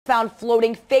Found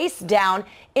floating face down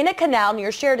in a canal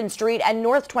near Sheridan Street and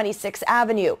North 26th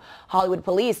Avenue. Hollywood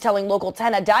police telling Local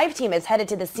 10 a dive team is headed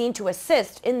to the scene to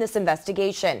assist in this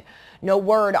investigation. No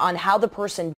word on how the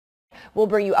person died. We'll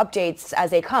bring you updates as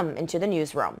they come into the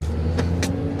newsroom.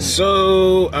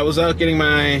 So I was out getting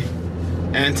my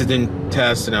antigen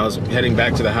test and I was heading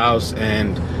back to the house,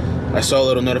 and I saw a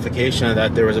little notification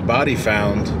that there was a body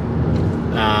found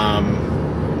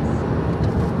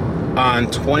on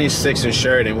 26th and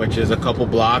Sheridan, which is a couple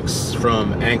blocks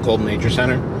from iCkEdMeL Nature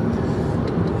Center.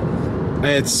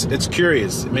 It's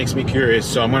curious. It makes me curious.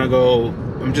 So I'm gonna go.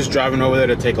 I'm just driving over there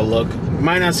to take a look.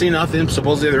 Might not see nothing.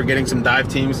 Supposedly they're getting some dive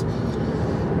teams.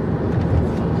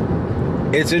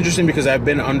 It's interesting because I've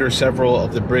been under several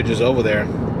of the bridges over there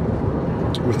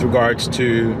with regards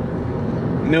to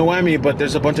no whammy, but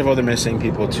there's a bunch of other missing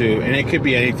people too, and it could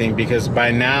be anything because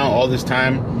by now, all this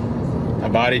time, a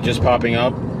body just popping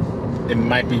up. It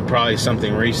might be probably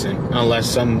something recent,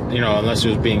 unless unless it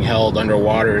was being held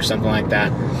underwater or something like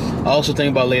that. I also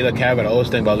think about Layla Cabot. I always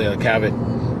think about Layla Cabot.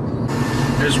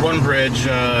 There's one bridge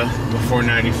before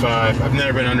 95. I've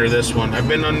never been under this one. I've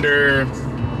been under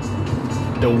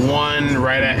the one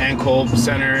right at iCkEdMeL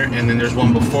Center, and then there's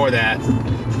one before that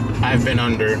I've been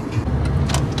under.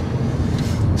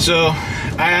 So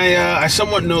I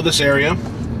somewhat know this area.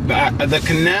 The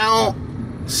canal.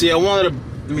 See, let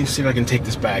me see if I can take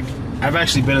this back. I've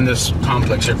actually been in this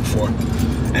complex here before,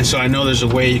 and so I know there's a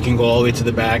way you can go all the way to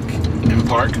the back and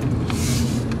park,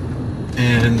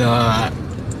 and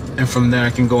from there I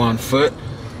can go on foot.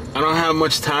 I don't have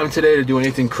much time today to do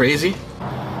anything crazy,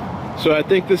 so I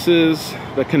think this is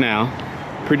the canal.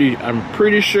 I'm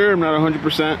pretty sure. I'm not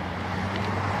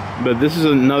 100%, but this is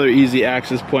another easy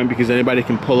access point because anybody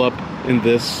can pull up in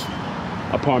this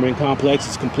apartment complex.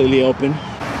 It's completely open.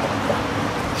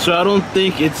 So I don't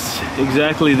think it's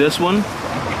exactly this one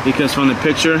because from the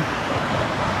picture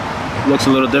it looks a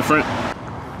little different.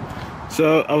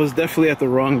 So I was definitely at the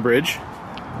wrong bridge.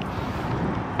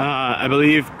 I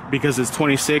believe because it's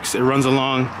 26, it runs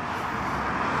along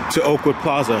to Oakwood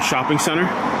Plaza shopping center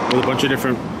with a bunch of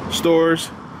different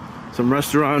stores, some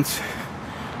restaurants,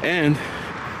 and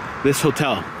this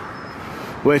hotel,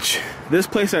 which this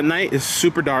place at night is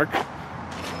super dark.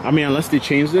 I mean, unless they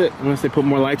changed it, unless they put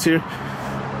more lights here.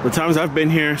 The times I've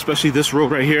been here, especially this road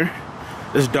right here,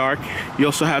 is dark. You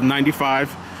also have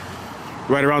 95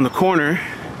 right around the corner,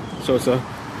 so it's a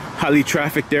highly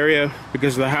trafficked area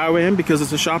because of the highway and because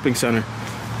it's a shopping center.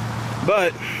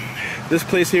 But this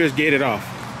place here is gated off.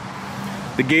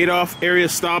 The gate off area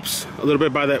stops a little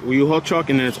bit by that U-Haul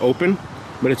truck, and then it's open,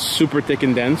 but it's super thick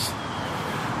and dense.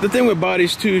 The thing with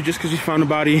bodies too, just because you found a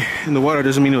body in the water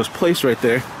doesn't mean it was placed right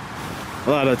there.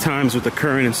 A lot of the times with the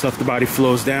current and stuff, the body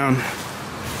flows down.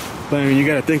 But I mean, you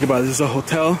got to think about it. This is a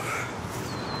hotel,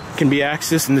 can be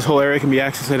accessed, and this whole area can be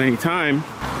accessed at any time.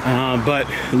 But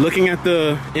looking at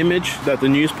the image that the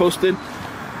news posted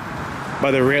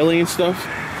by the railing and stuff,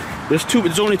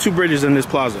 there's only two bridges in this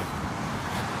plaza.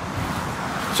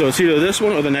 So it's either this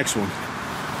one or the next one.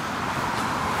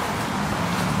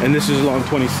 And this is along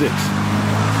 26.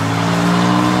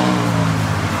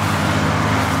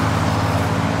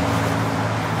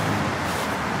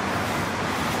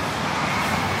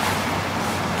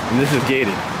 And this is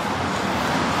gated.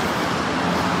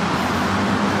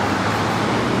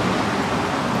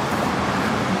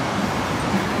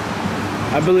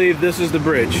 I believe this is the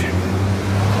bridge.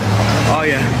 Oh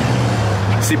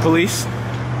yeah. See police?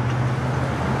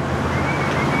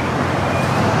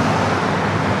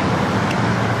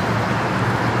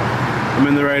 I'm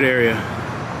in the right area.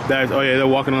 Oh yeah, they're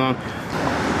walking along.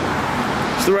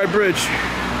 It's the right bridge.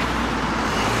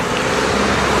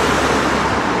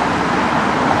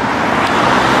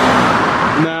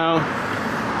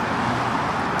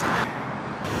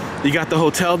 You got the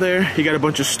hotel there, you got a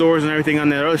bunch of stores and everything on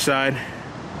the other side.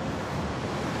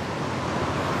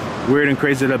 Weird and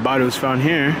crazy that body was found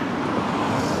here.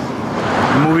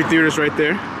 The movie theater's right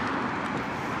there.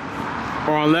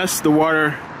 Or unless the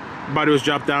body was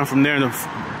dropped down from there and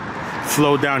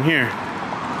flowed down here.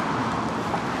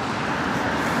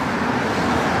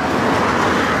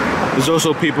 There's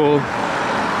also people,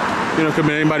 could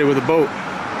be anybody with a boat,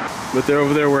 but they're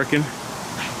over there working.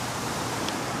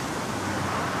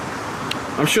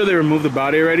 I'm sure they removed the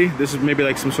body already. This is maybe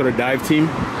like some sort of dive team.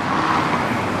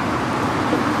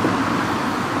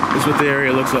 This is what the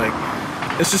area looks like.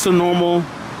 It's just a normal,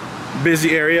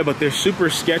 busy area, but there's super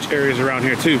sketch areas around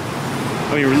here too.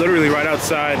 I mean, we're literally right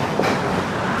outside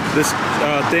this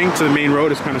thing to the main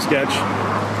road is kind of sketch.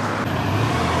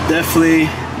 Definitely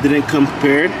didn't come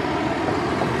prepared.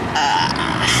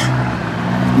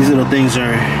 These little things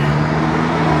are,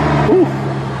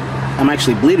 I'm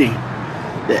actually bleeding.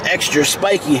 The extra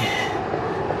spiky.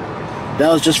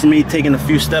 That was just for me taking a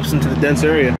few steps into the dense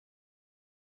area.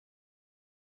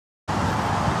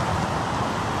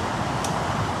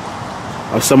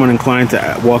 I was someone inclined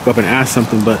to walk up and ask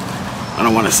something, but I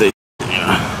don't want to say, you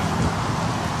know.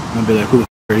 I'll be like, who the f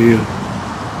are you?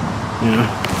 You know?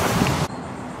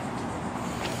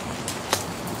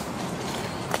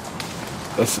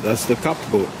 That's the cop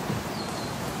boat.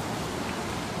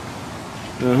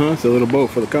 It's a little boat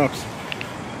for the cops.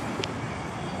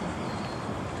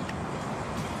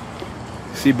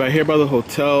 See, by here by the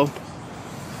hotel,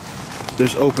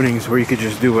 there's openings where you could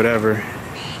just do whatever.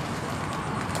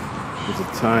 There's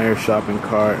a tire, shopping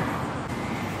cart.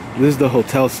 This is the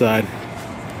hotel side.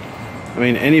 I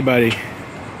mean, anybody,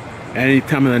 any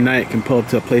time of the night can pull up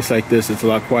to a place like this. It's a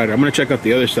lot quieter. I'm gonna check out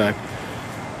the other side.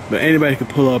 But anybody could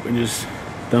pull up and just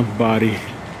dump a body.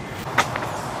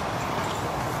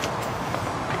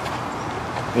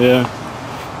 Yeah.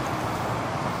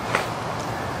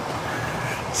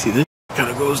 See, this kind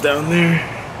of goes down there.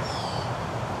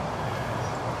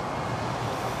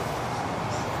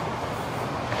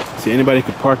 See, anybody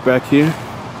could park back here.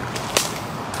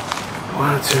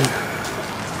 Wanted to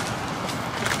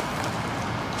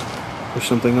push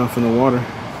something off in the water.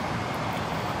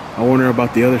 I wonder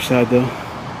about the other side though.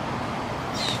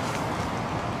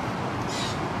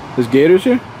 There's gators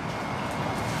here?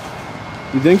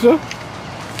 You think so?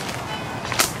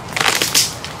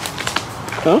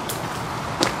 Huh?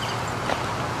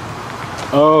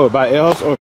 Oh, by ales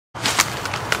or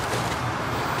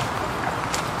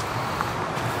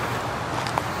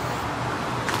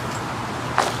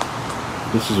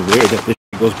this is weird that this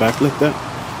goes back like that.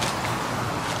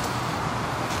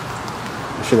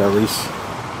 I should at least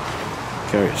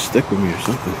carry a stick with me or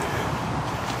something.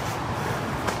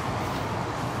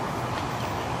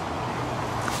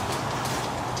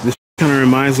 This kind of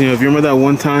reminds me of, you remember that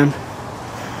one time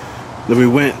that we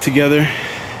went together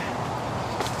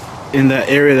in that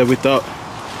area that we thought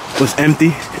was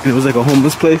empty and it was like a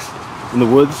homeless place in the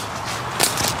woods?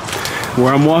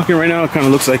 Where I'm walking right now, it kind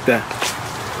of looks like that.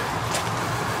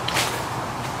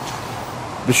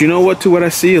 But you know what, to what I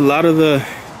see, a lot of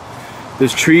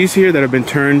there's trees here that have been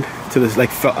turned to this, like,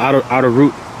 fell out of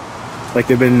root. Like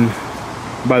they've been,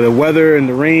 by the weather and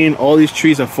the rain, all these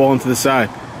trees have fallen to the side.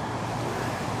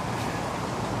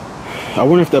 I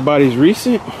wonder if that body's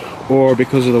recent or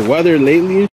because of the weather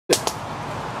lately,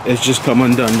 it's just come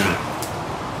undone now.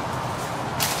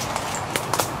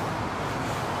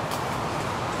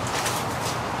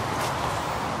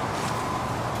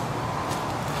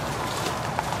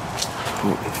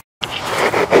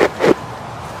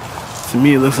 To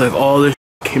me, it looks like all this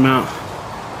came out.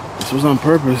 This was on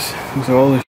purpose. It looks like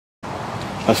all this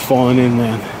has fallen in,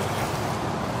 man.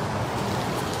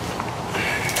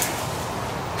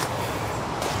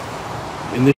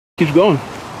 And this keeps going.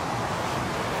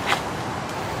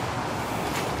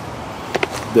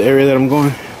 The area that I'm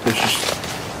going,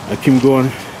 I keep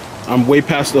going. I'm way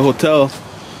past the hotel.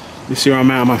 You see where I'm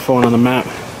at on my phone on the map.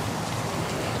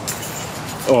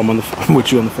 Oh, I'm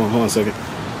with you on the phone. Hold on a second.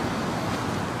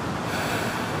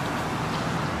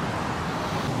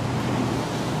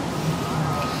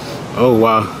 Oh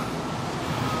wow,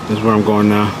 this is where I'm going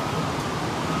now.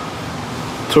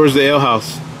 Towards the ale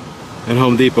house and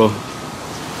Home Depot.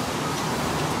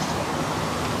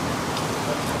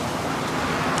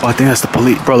 Oh, I think that's the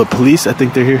police. Bro, the police, I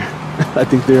think they're here. I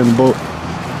think they're in the boat.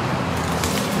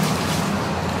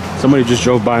 Somebody just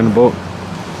drove by in the boat.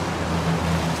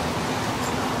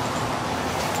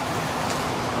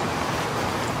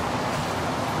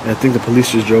 Yeah, I think the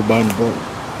police just drove by in the boat.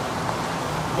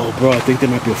 Oh, bro, I think there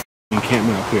might be a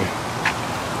encampment up here.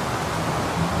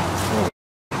 Oh.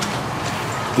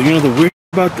 You know the weird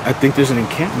about, I think there's an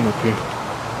encampment up here.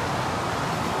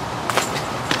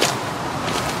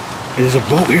 There's a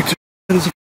boat here too. There's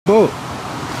a boat.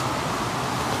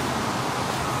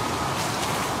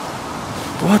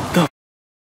 What the?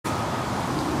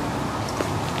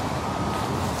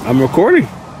 I'm recording.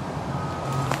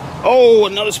 Oh,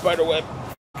 another spider web.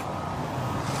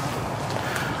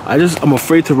 I'm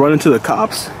afraid to run into the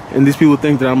cops, and these people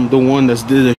think that I'm the one that's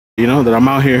did it, you know, that I'm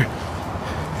out here.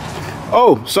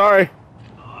 Oh, sorry.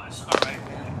 Oh, it's alright,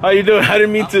 man. How you doing? I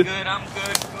didn't mean to. I'm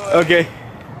good. Okay.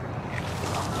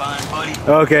 I'm fine, buddy.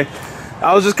 Okay.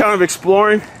 I was just kind of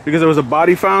exploring because there was a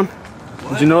body found.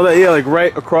 What? Did you know that? Yeah, like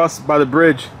right across by the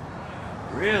bridge.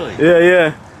 Really? Yeah,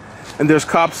 yeah. And there's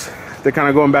cops. They're kind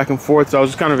of going back and forth, so I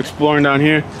was just kind of exploring down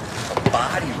here.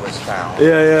 Body was found.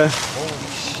 Yeah, yeah. Holy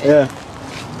shit. Yeah.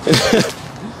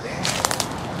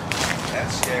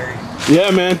 That's scary. Yeah,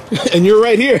 man. And you're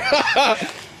right here.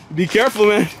 Be careful,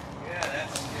 man. Yeah,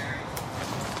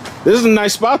 This is a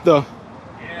nice spot though.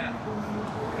 Yeah.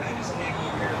 Can I just hang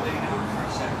over here and lay down for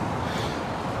a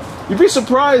second? You'd be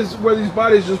surprised where these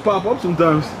bodies just pop up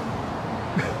sometimes. Holy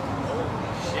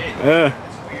shit. Yeah.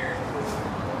 That's weird.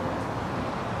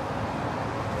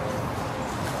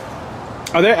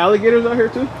 Are there alligators out here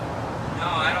too? No,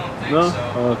 I don't think No?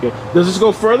 so. Oh, okay. Does this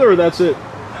go further or that's it? No, it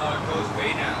goes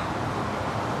way down.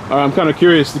 Alright, I'm kind of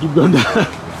curious to keep going down.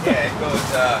 Yeah, it goes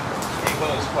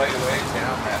quite a ways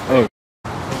down that way. Oh.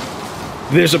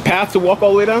 There's a path to walk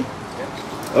all the way down?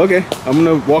 Okay, I'm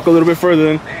gonna walk a little bit further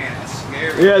then. Man, it's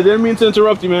scary. Yeah, didn't mean to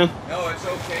interrupt you, man. No, it's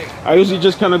okay. I usually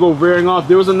just kind of go veering off.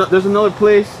 There's another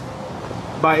place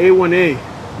by A1A,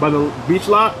 by the beach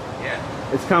lot. Yeah.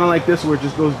 It's kind of like this where it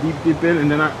just goes deep in,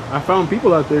 and then I found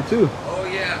people out there too. Oh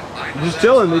yeah, I know. Just that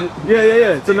chilling. spot.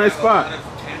 Yeah. It's a nice They have spot. A lot of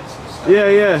tents and stuff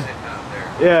Yeah. sitting out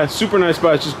there. Yeah, super nice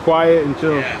spot. It's just quiet and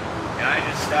chill. Yeah. And I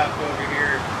just stopped over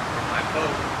here in my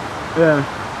boat, Yeah.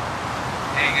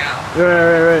 hang out.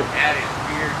 Right. That is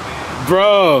weird, man.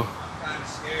 Bro. I'm kind of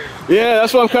scared. Yeah,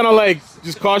 that's why I'm kind of like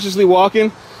just cautiously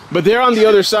walking. But they're on the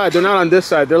other side. They're not on this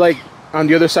side. They're like on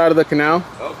the other side of the canal.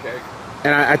 Okay.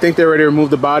 And I think they're ready to remove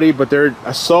the body, but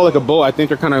I saw like a boat. I think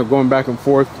they're kind of going back and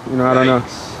forth. You know, I don't know.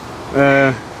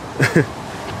 I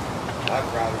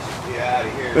probably should get out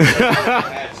of here.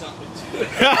 Add something to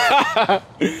it.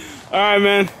 All right,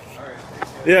 man. All right.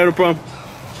 Yeah, no problem.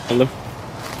 Hello.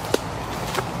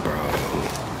 Bro.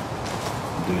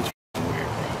 Dude, it's weird,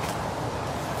 bro.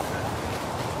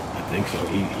 I think so.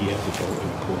 He has a boat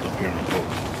and pulled up here on a boat.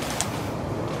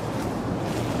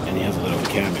 And he has a little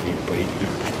cabin here, but he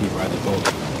rides a boat.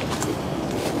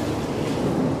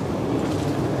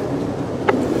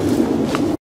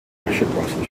 I should have brought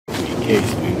some in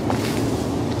case, man.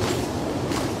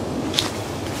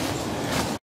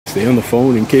 Stay on the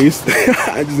phone in case.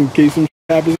 Just in case some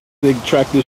happens, they can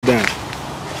track this down.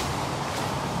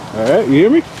 Alright, you hear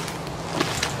me?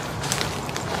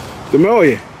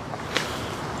 Demolia.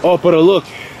 Oh, but look.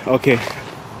 Okay.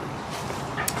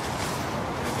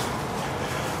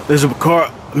 There's a car.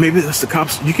 Maybe that's the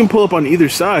cops. You can pull up on either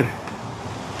side.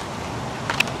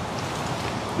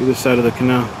 Either side of the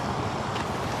canal.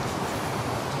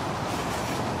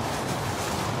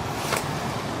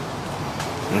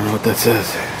 I don't know what that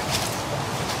says.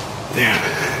 Damn.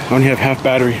 I only have half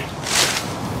battery.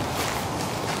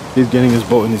 He's getting his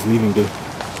boat and he's leaving, dude.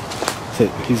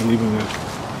 He's leaving now.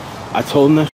 I told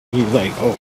him that. He's like,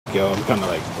 oh, yo, I'm kind of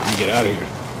like, let me get out of here.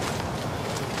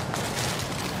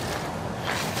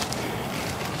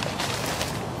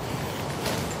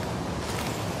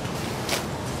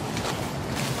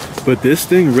 But this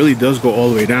thing really does go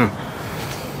all the way down.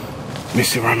 Let me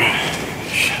see where I'm at.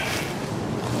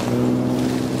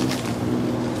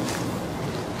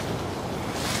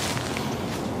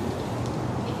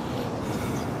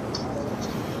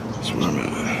 That's where I'm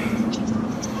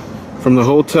at. From the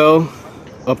hotel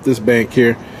up this bank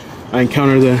here, I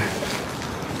encountered the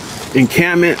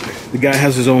encampment. The guy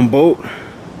has his own boat,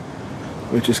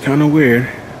 which is kind of weird.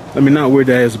 I mean, not weird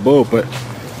that he has a boat, but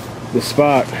the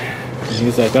spot.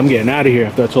 He's like, I'm getting out of here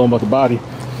after I told him about the body.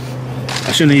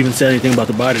 I shouldn't have even said anything about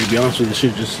the body, to be honest with you. I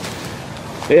should just,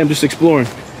 hey, I'm just exploring.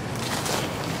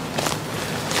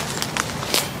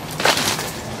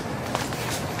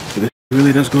 But this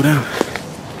really does go down.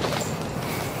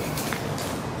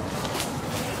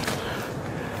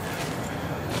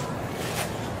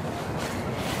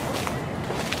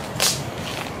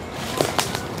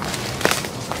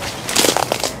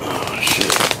 Oh,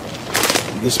 shit.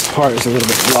 This part is a little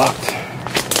bit blocked.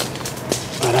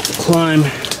 I'd have to climb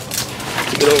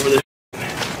to get over this.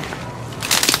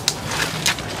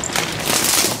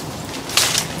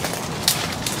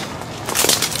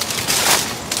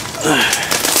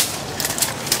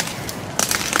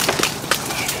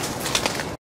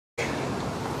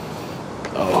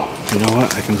 Oh, you know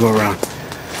what? I can go around.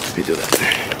 Let me do that.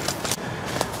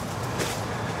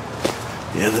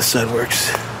 Yeah, this side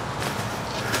works.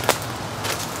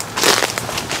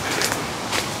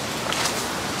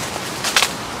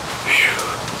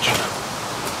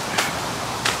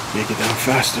 Make it down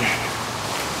faster.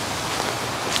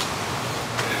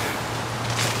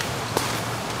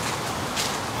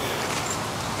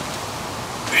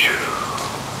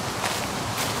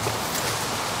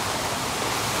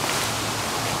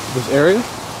 This area?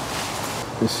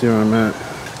 Let's see where I'm at.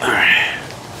 Alright.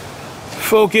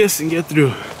 Focus and get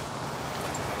through.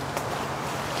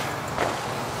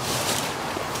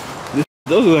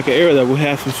 Those are like an area that will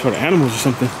have some sort of animals or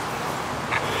something.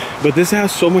 But this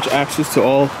has so much access to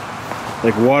all,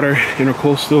 like water,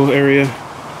 intercoastal area,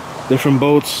 different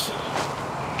boats.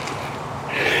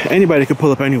 Anybody could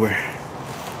pull up anywhere.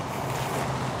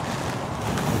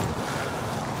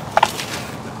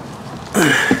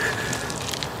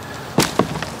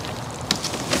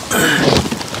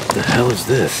 is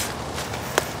this?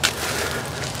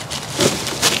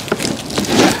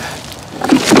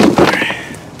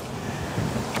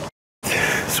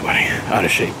 Sweating, out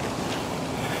of shape.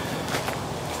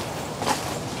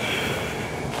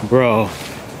 Bro.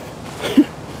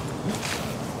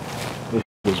 This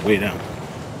was way down.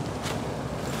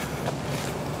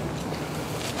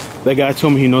 That guy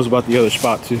told me he knows about the other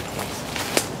spot too.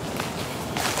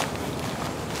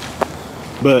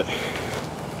 But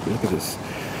look at this.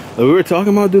 Like we were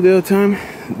talking about the other time,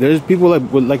 there's people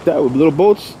like that with little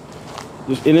boats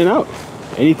just in and out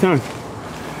anytime.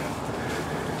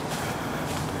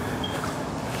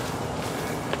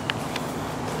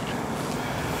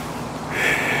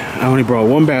 I only brought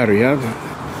one battery. I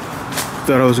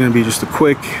thought it was gonna be just a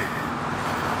quick.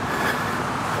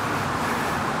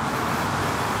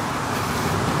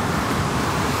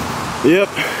 Yep,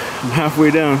 I'm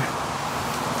halfway down.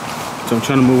 So I'm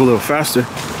trying to move a little faster.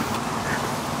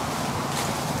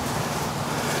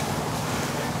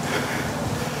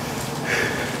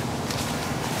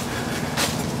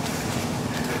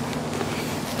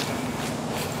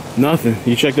 Nothing.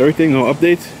 You checked everything? No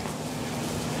updates?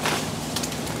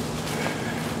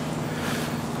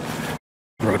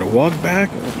 Bro, to walk back?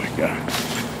 Oh my god.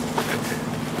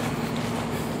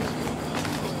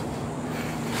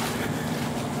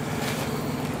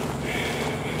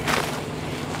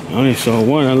 I only saw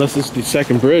one, unless it's the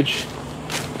second bridge.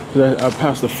 I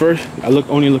passed the first. I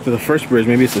only looked at the first bridge.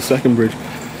 Maybe it's the second bridge.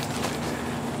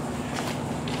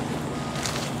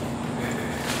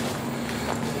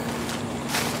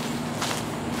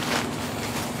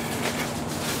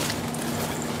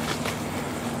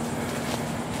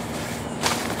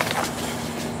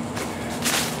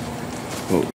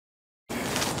 Oh.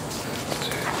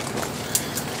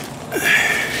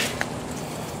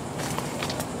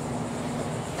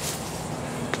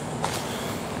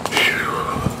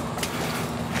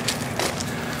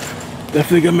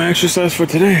 Definitely got my exercise for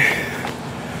today.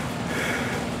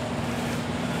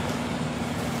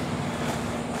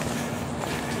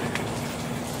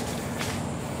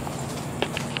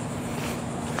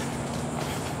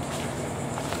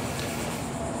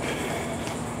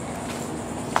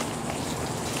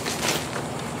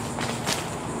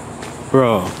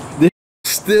 Bro, this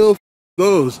still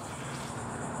goes.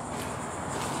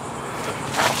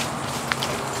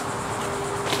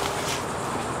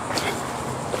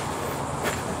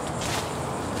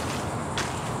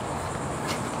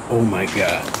 Oh my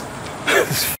god,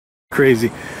 this is crazy.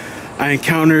 I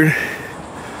encountered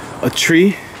a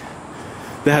tree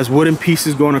that has wooden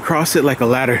pieces going across it like a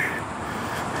ladder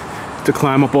to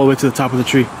climb up all the way to the top of the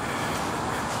tree.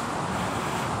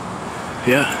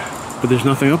 Yeah, but there's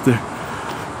nothing up there.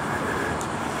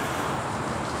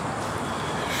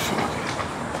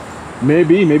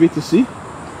 Maybe to see.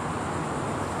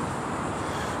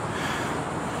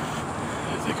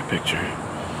 Take a picture.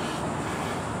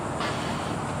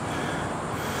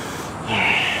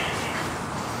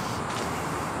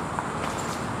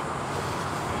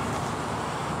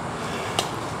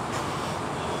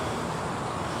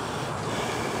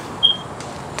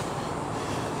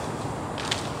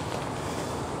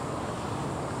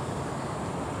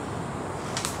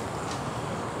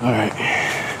 All right.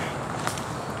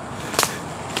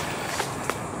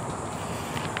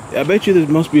 Yeah, I bet you there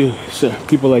must be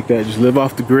people like that. Just live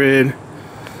off the grid.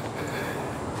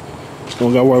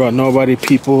 Don't gotta worry about nobody,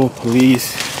 people,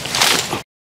 police.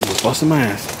 Busting my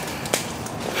ass.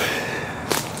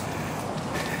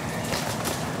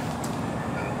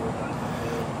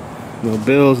 No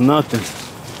bills, nothing.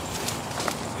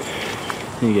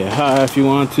 You get high if you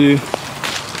want to.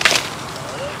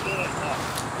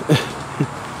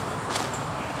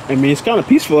 I mean, it's kind of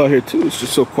peaceful out here too. It's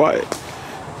just so quiet.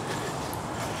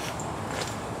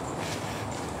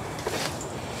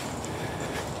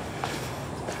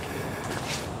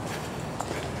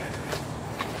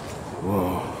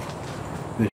 Whoa,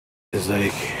 this is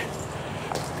like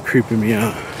creeping me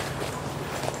out.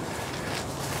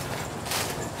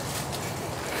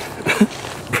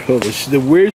 Bro, the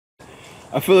weird.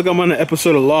 I feel like I'm on an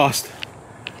episode of Lost.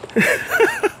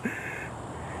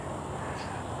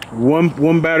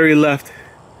 One battery left.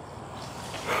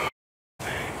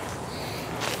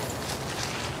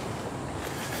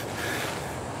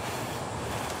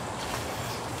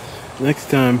 Next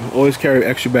time, always carry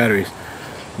extra batteries.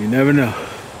 You never know.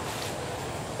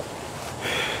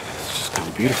 It's just kind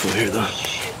of beautiful here, though.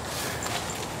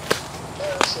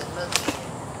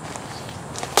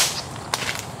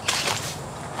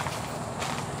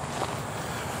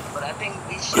 But I think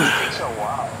these shit takes a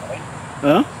while, right?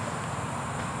 Huh?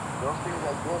 Those things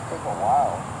like this take a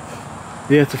while.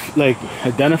 Yeah, to like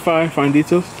identify, find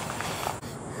details.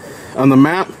 on the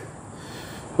map.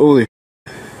 Holy,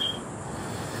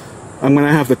 I'm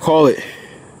gonna have to call it.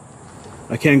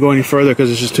 I can't go any further because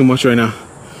it's just too much right now.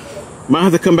 Might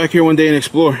have to come back here one day and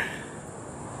explore.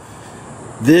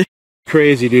 This is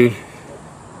crazy, dude.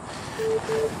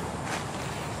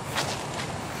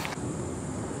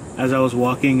 As I was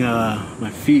walking,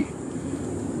 my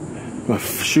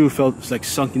shoe felt like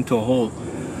sunk into a hole.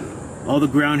 All the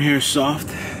ground here is soft,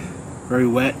 very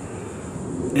wet.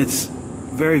 It's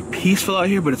very peaceful out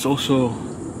here, but it's also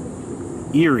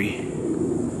eerie.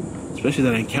 Especially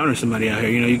that I encounter somebody out here.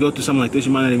 You know, you go through something like this,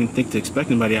 you might not even think to expect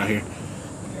anybody out here.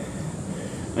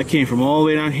 I came from all the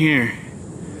way down here,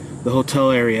 the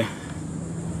hotel area,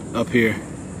 up here.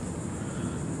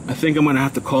 I think I'm gonna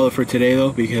have to call it for today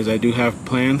though, because I do have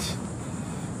plans.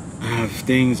 I have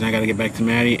things, and I gotta get back to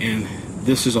Maddie, and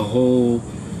this is a whole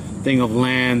thing of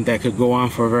land that could go on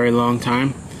for a very long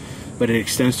time, but it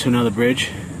extends to another bridge.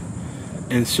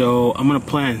 And so I'm gonna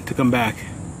plan to come back.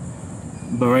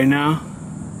 But right now,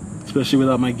 especially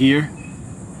without my gear,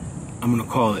 I'm gonna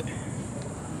call it.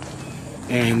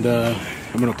 And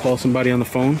I'm gonna call somebody on the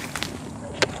phone.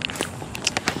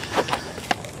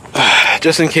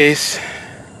 Just in case.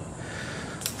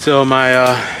 So in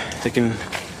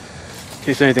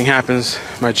case anything happens,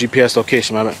 my GPS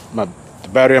location, the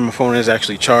battery on my phone is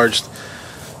actually charged.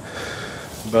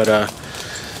 But I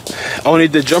only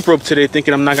did jump rope today,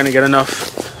 thinking I'm not gonna get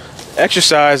enough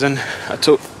exercise, and I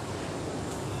took.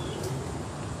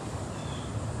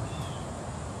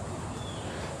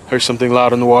 Heard something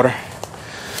loud in the water.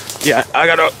 Yeah, I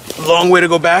got a long way to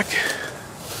go back.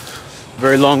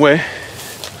 Very long way.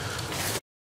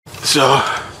 So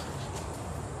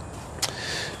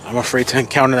I'm afraid to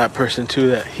encounter that person too.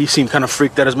 That he seemed kind of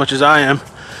freaked out as much as I am.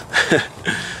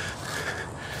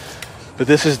 But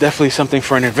this is definitely something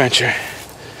for an adventure.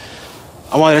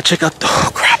 I wanted to check out the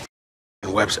crap.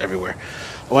 Webs everywhere.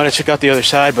 I wanted to check out the other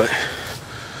side, but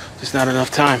just not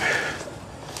enough time.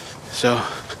 So,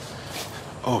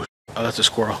 oh, that's a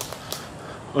squirrel.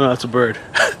 Oh, no, that's a bird.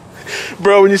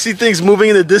 Bro, when you see things moving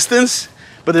in the distance,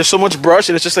 but there's so much brush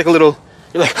and it's just like a little,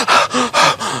 you're like,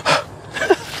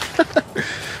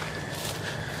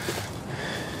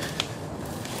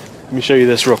 let me show you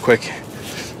this real quick.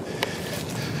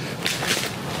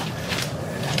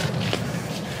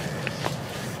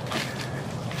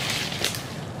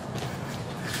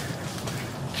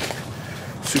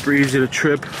 Super easy to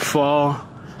trip, fall,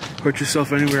 hurt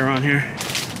yourself anywhere around here.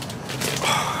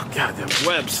 Oh, goddamn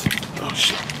webs. Oh,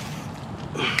 shit.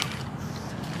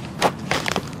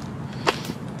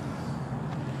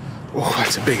 Oh,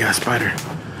 that's a big ass spider.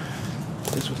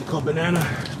 That's what they call banana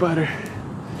spider.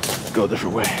 Let's go a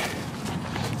different way.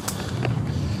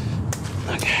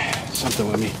 Okay, something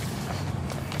with me.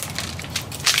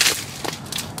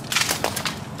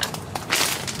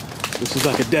 This is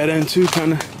like a dead end too,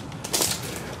 kind of.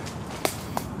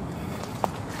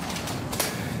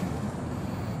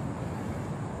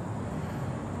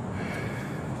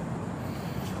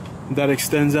 That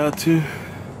extends out too.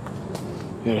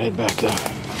 Gotta head back down.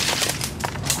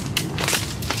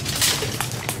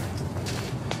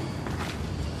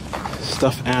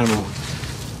 Stuffed animal.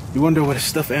 You wonder what a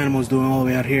stuffed animal is doing all the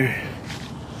way out here.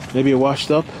 Maybe it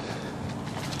washed up.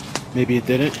 Maybe it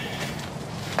didn't.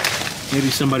 Maybe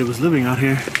somebody was living out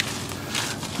here.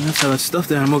 And that's how that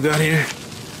stuffed animal got here.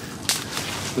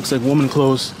 Looks like woman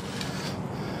clothes.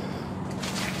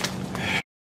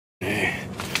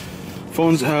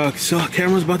 Phone's so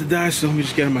camera's about to die, so let me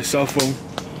just get on my cell phone.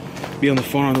 Be on the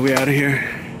phone on the way out of here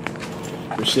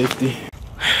for safety.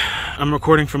 I'm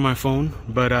recording from my phone,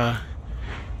 but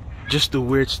just the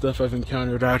weird stuff I've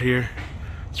encountered out here.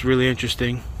 It's really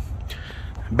interesting.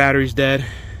 Battery's dead,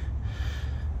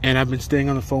 and I've been staying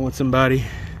on the phone with somebody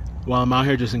while I'm out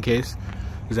here just in case,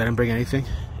 because I didn't bring anything.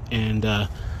 And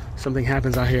something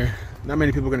happens out here, not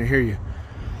many people are gonna hear you.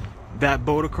 That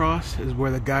boat across is where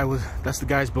the guy was. That's the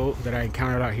guy's boat that I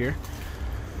encountered out here.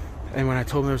 And when I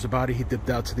told him there was a body, he dipped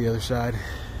out to the other side.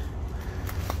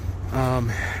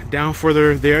 Down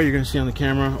further there, you're gonna see on the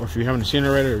camera, or if you haven't seen it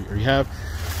already, or you have,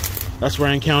 that's where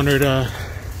I encountered a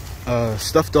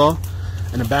stuffed doll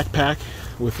and a backpack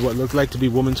with what looked like to be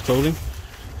woman's clothing.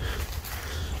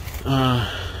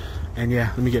 And yeah,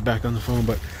 let me get back on the phone,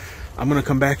 but I'm gonna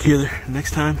come back here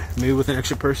next time, maybe with an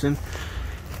extra person.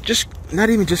 Just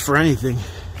not even just for anything,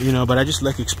 you know, but I just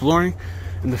like exploring,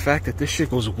 and the fact that this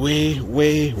shit goes way,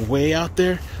 way, way out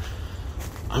there,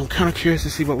 I'm kind of curious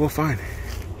to see what we'll find.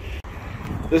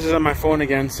 This is on my phone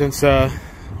again since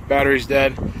battery's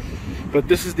dead, but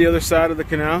this is the other side of the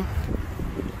canal.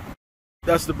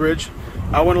 That's the bridge.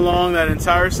 I went along that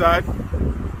entire side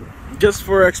just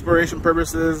for exploration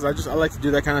purposes. I like to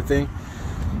do that kind of thing.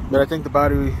 But I think the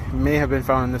body may have been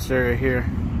found in this area here.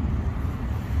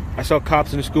 I saw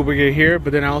cops in the scuba gear here,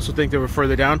 but then I also think they were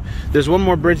further down. There's one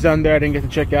more bridge down there I didn't get to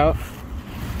check out.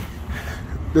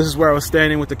 This is where I was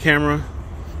standing with the camera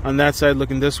on that side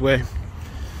looking this way.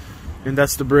 And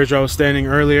that's the bridge I was standing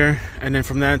earlier. And then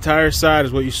from that entire side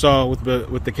is what you saw with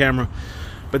the camera.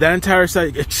 But that entire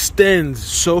side extends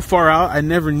so far out, I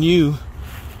never knew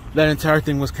that entire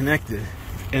thing was connected.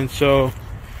 And so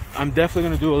I'm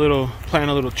definitely gonna plan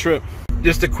a little trip.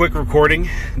 Just a quick recording.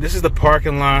 This is the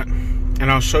parking lot, and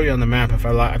I'll show you on the map if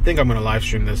I think I'm gonna live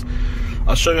stream this.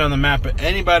 I'll show you on the map, but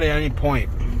anybody at any point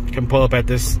can pull up at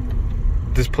this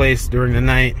place during the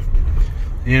night,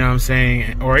 you know what I'm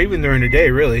saying, or even during the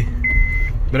day, really.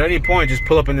 But at any point, just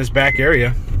pull up in this back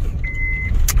area,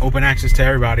 open access to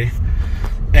everybody,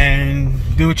 and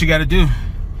do what you got to do.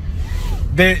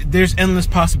 There's endless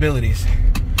possibilities.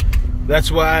 That's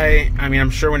why, I mean, I'm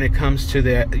sure when it comes to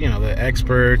the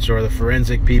experts or the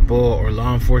forensic people or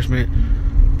law enforcement,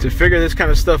 to figure this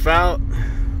kind of stuff out,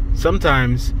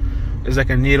 sometimes it's like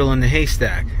a needle in the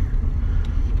haystack.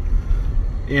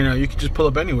 You know, you could just pull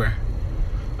up anywhere.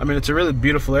 I mean, it's a really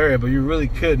beautiful area, but you really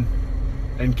could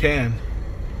and can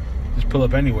just pull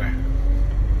up anywhere.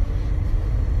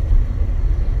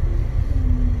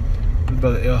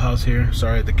 By the ale house here.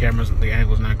 Sorry, the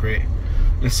angle's not great.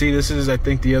 You see, this is, I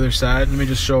think, the other side. Let me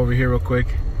just show over here real quick,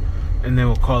 and then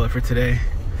we'll call it for today.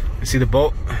 You see the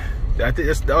boat? I think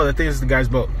that's, oh, I think this is the guy's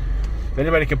boat.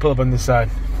 Anybody can pull up on this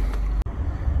side.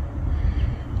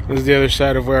 This is the other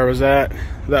side of where I was at.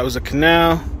 That was a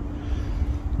canal.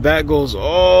 That goes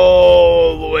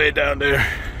all the way down there.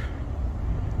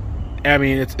 I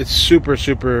mean, it's super,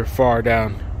 super far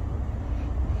down.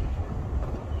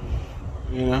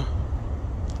 You know?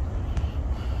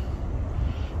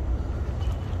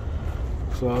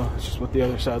 So, it's just what the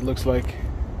other side looks like.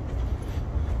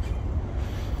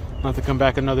 I'll have to come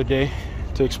back another day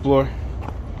to explore.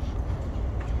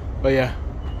 But yeah,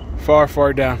 far,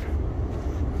 far down.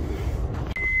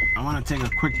 I want to take a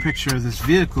quick picture of this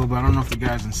vehicle, but I don't know if the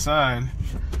guy's inside.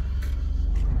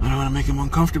 I don't want to make him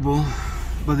uncomfortable.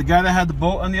 But the guy that had the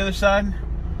boat on the other side,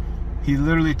 he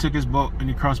literally took his boat and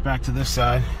he crossed back to this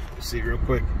side. Let's see real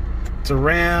quick. It's a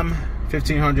Ram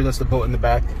 1500, that's the boat in the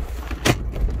back.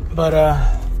 But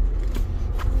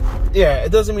yeah, it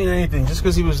doesn't mean anything. Just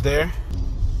because he was there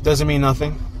doesn't mean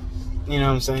nothing. You know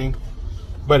what I'm saying?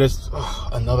 But it's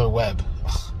another web.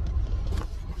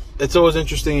 It's always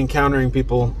interesting encountering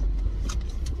people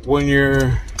when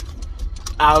you're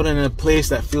out in a place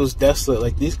that feels desolate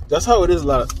like these. That's how it is a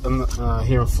lot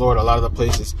here in Florida. A lot of the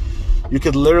places, you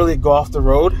could literally go off the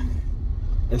road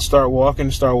and start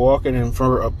walking, and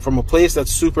from a place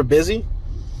that's super busy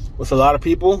with a lot of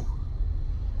people,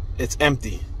 it's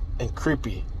empty and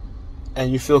creepy,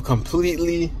 and you feel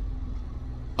completely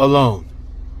alone.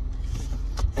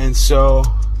 And so,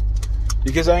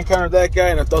 because I encountered that guy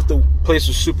and I thought the place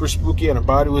was super spooky and a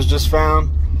body was just found,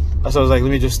 so I was like,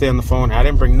 let me just stay on the phone. I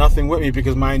didn't bring nothing with me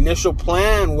because my initial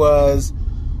plan was,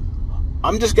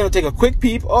 I'm just gonna take a quick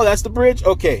peep. Oh, that's the bridge?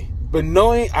 Okay. But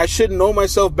knowing, I should know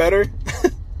myself better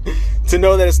to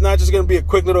know that it's not just gonna be a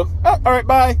quick little, oh, all right,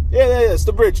 bye. Yeah, it's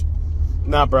the bridge.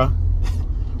 Nah, bro.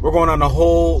 We're going on a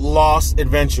whole lost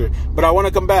adventure. But I want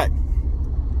to come back.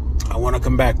 I want to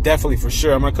come back, definitely, for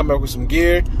sure. I'm going to come back with some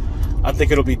gear. I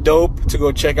think it'll be dope to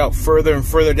go check out further and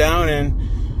further down.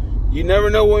 And you never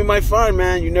know what we might find,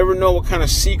 man. You never know what kind of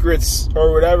secrets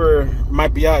or whatever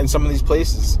might be out in some of these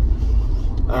places.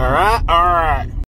 All right.